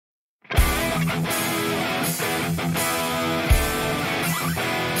Here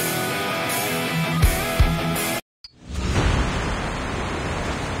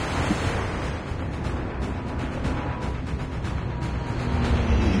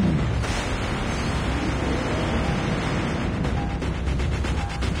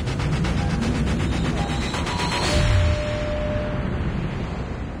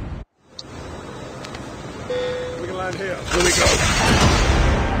we go.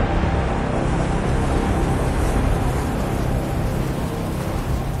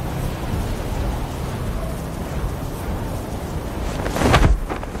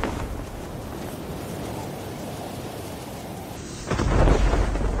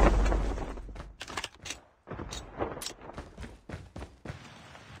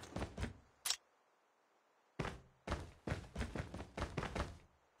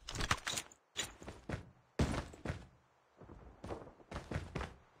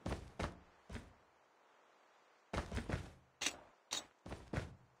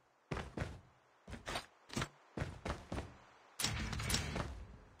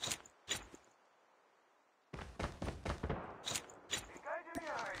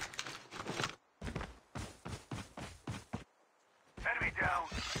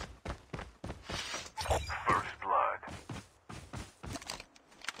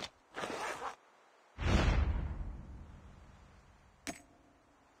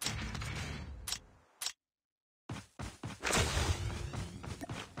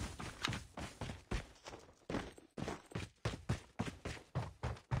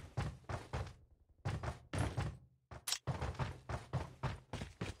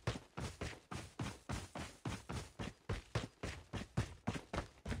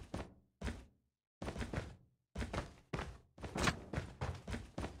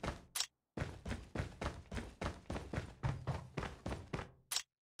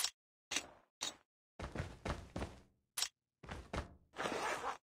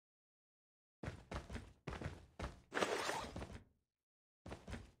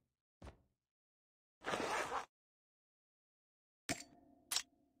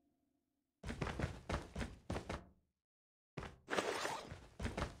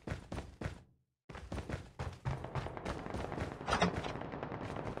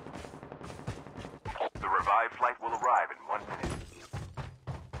 Revive flight will arrive in 1 minute.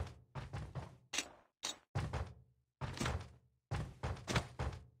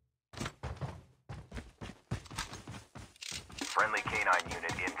 Friendly canine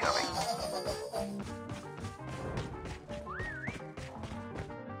unit incoming.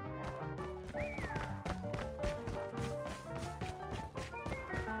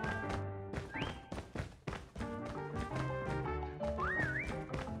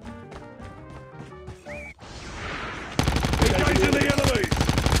 Engaging the enemy!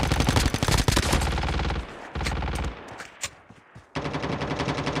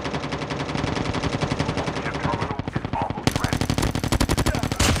 Ship terminal is almost ready.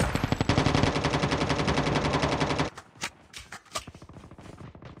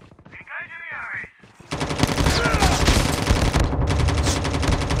 Engaging the enemies!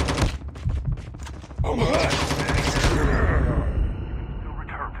 I'm hurt! Still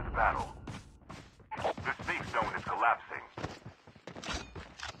return to the battle. The safe zone is collapsing.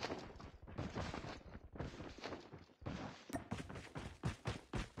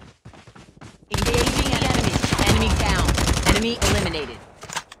 Engaging the enemy. Enemy down. Enemy eliminated.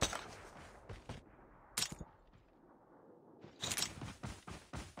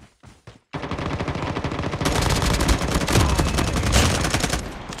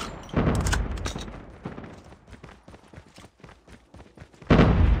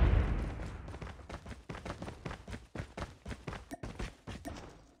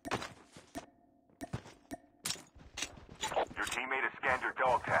 Your teammate has scanned your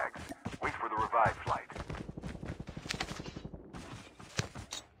dog tags. Wait for the revive flight.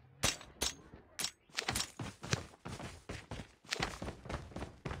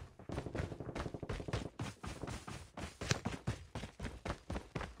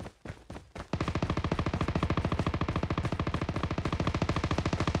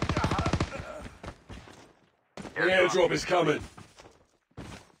 The airdrop is coming.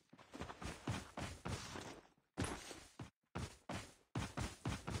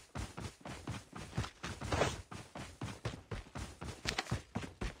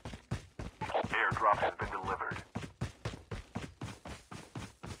 Airdrop has been delivered.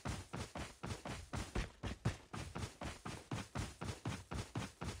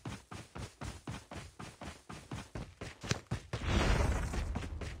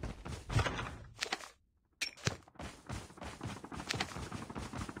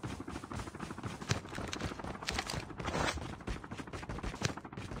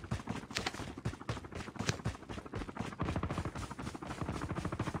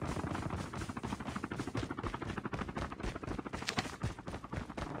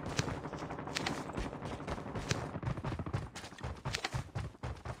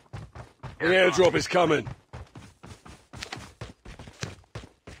 An airdrop is coming.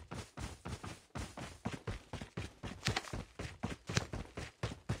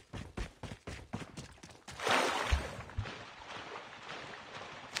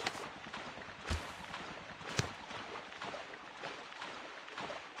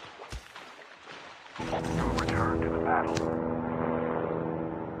 You will return to the battle.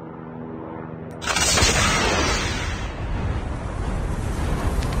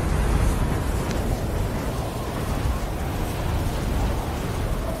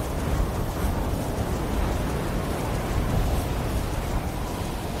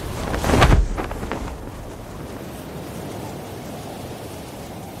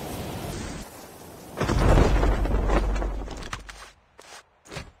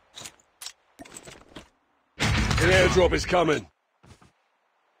 An airdrop is coming.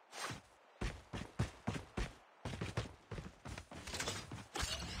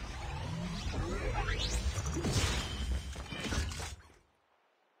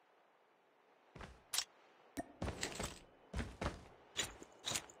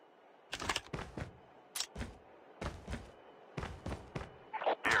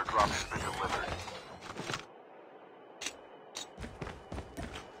 Airdrop has been delivered.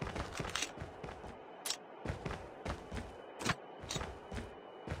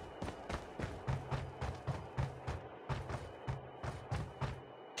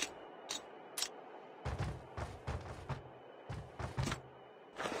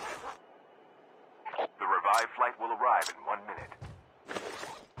 The revived flight will arrive in 1 minute.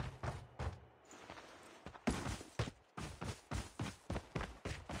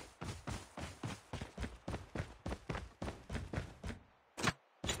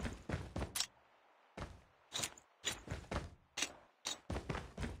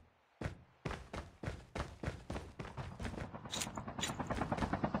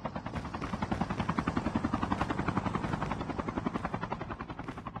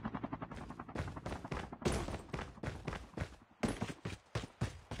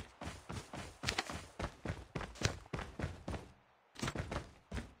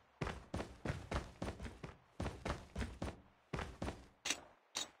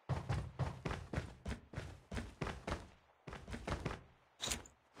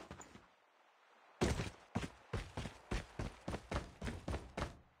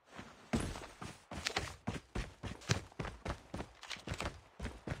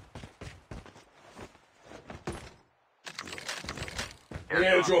 An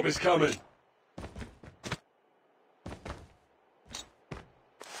airdrop is coming.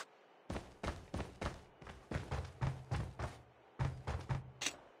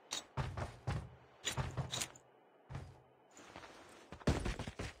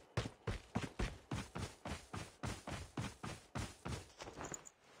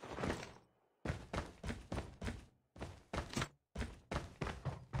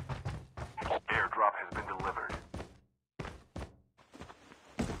 Airdrop has been delivered.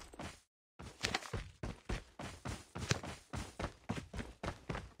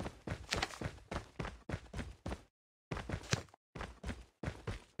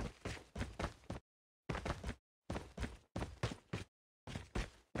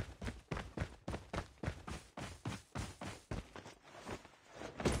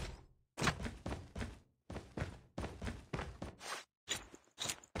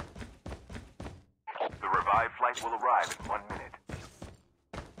 The revived flight will arrive in 1 minute.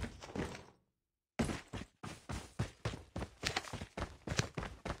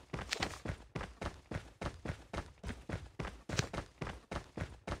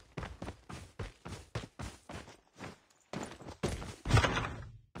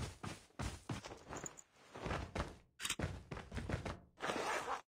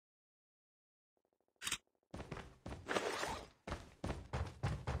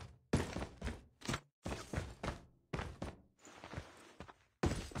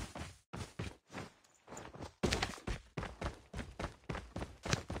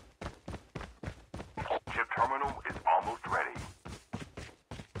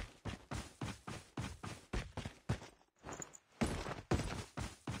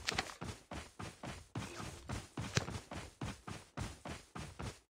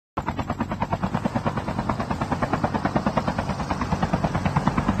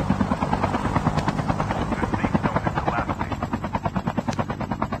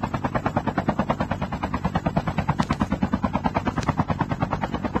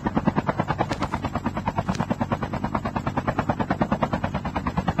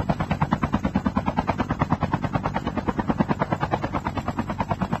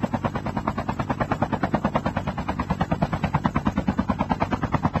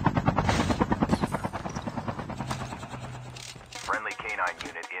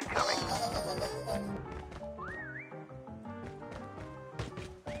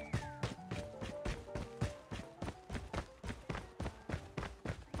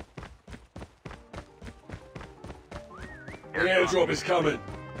 An airdrop is coming.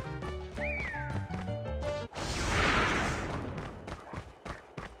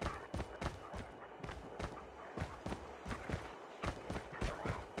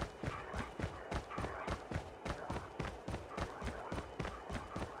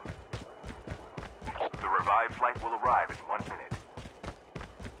 The revived flight will arrive in 1 minute.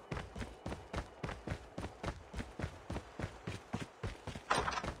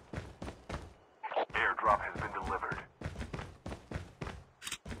 Airdrop has been delivered.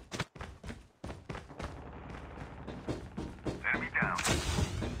 Enemy down.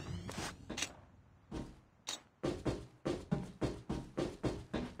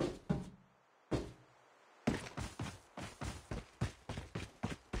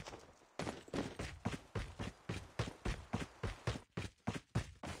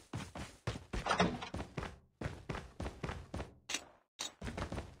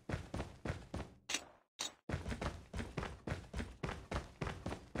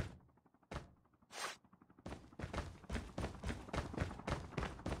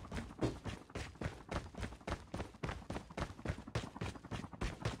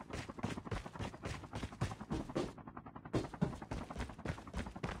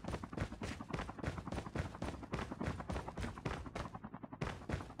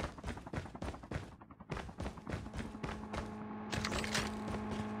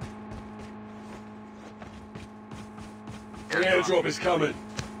 An airdrop is coming.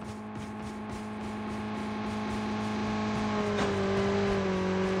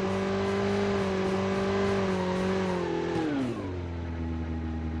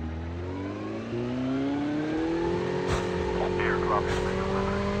 Airdrop has been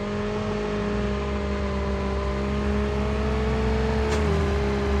delivered.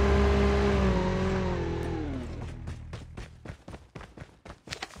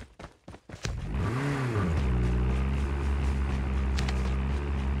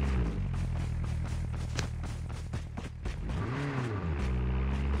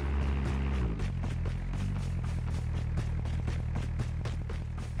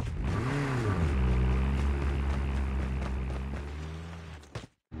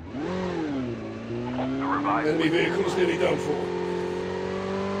 The revived Enemy vehicle's nearly done for.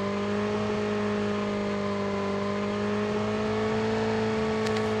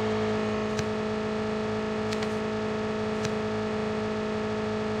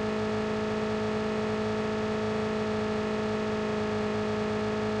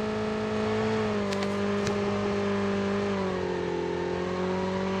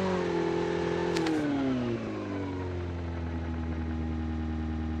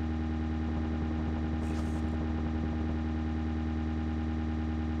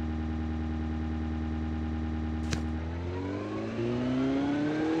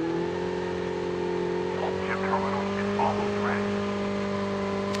 Ship terminal is almost ready.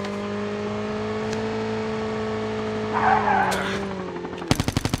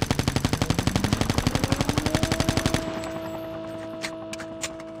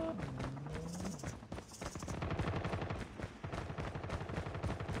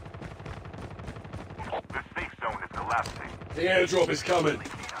 The safe zone is collapsing. The airdrop is coming.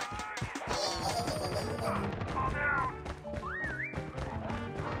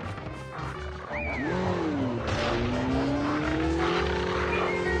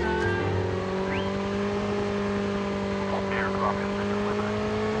 Airdrop has been delivered.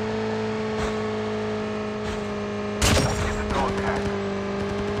 Get the dog tag.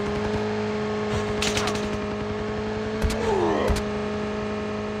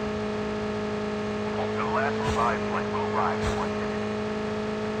 The last revived flight will arrive in 1 minute.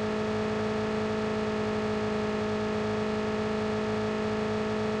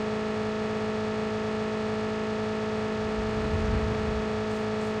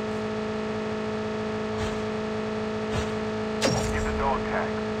 Get the dog tag.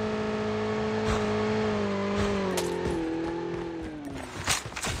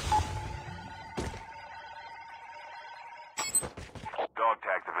 Dog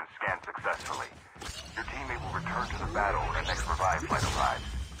tags have been scanned successfully. Your teammate will return to the battle when the next revived flight arrives.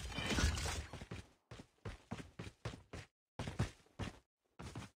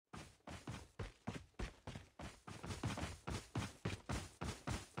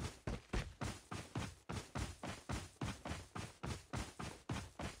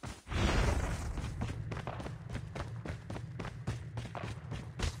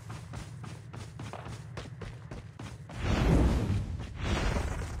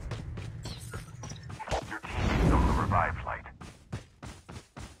 Your teammates on the revived flight.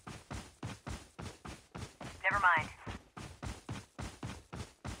 Never mind.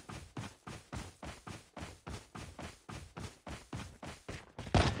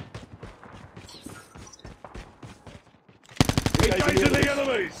 Engaging the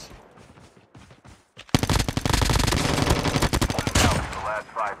enemies! Down to the last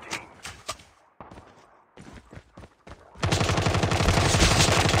 5 teams.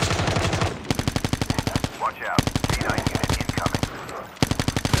 Watch out. K9 unit incoming.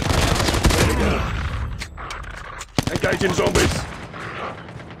 Engaging zombies!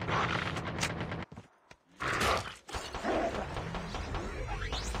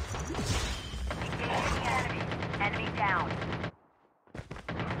 Enemy down.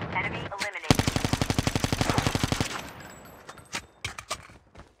 Enemy eliminated.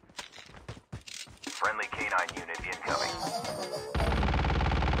 Friendly K9 unit incoming.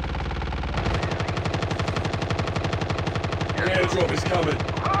 The airdrop is coming.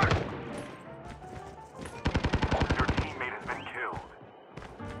 Your teammate has been killed.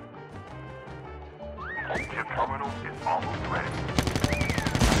 Chip terminal is almost ready.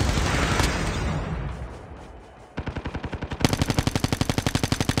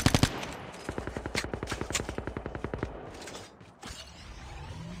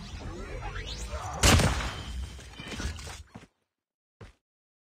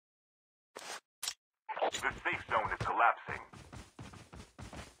 The safe zone is collapsing.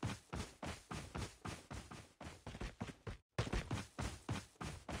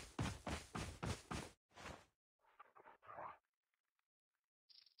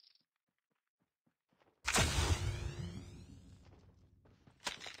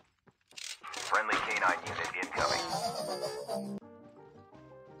 Friendly K9 unit incoming.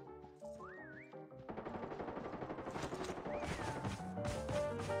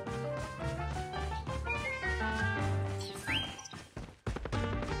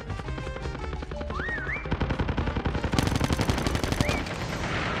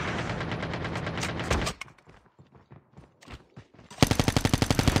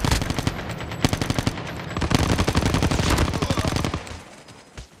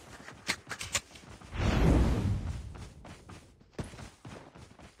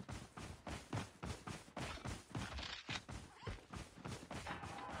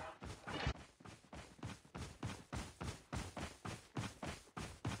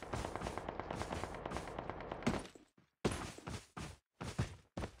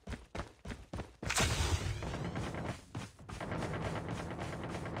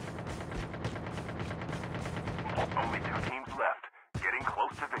 Only 2 teams left, getting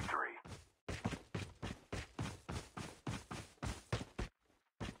close to victory.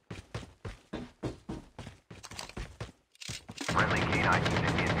 Friendly K9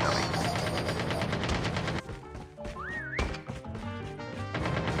 unit incoming.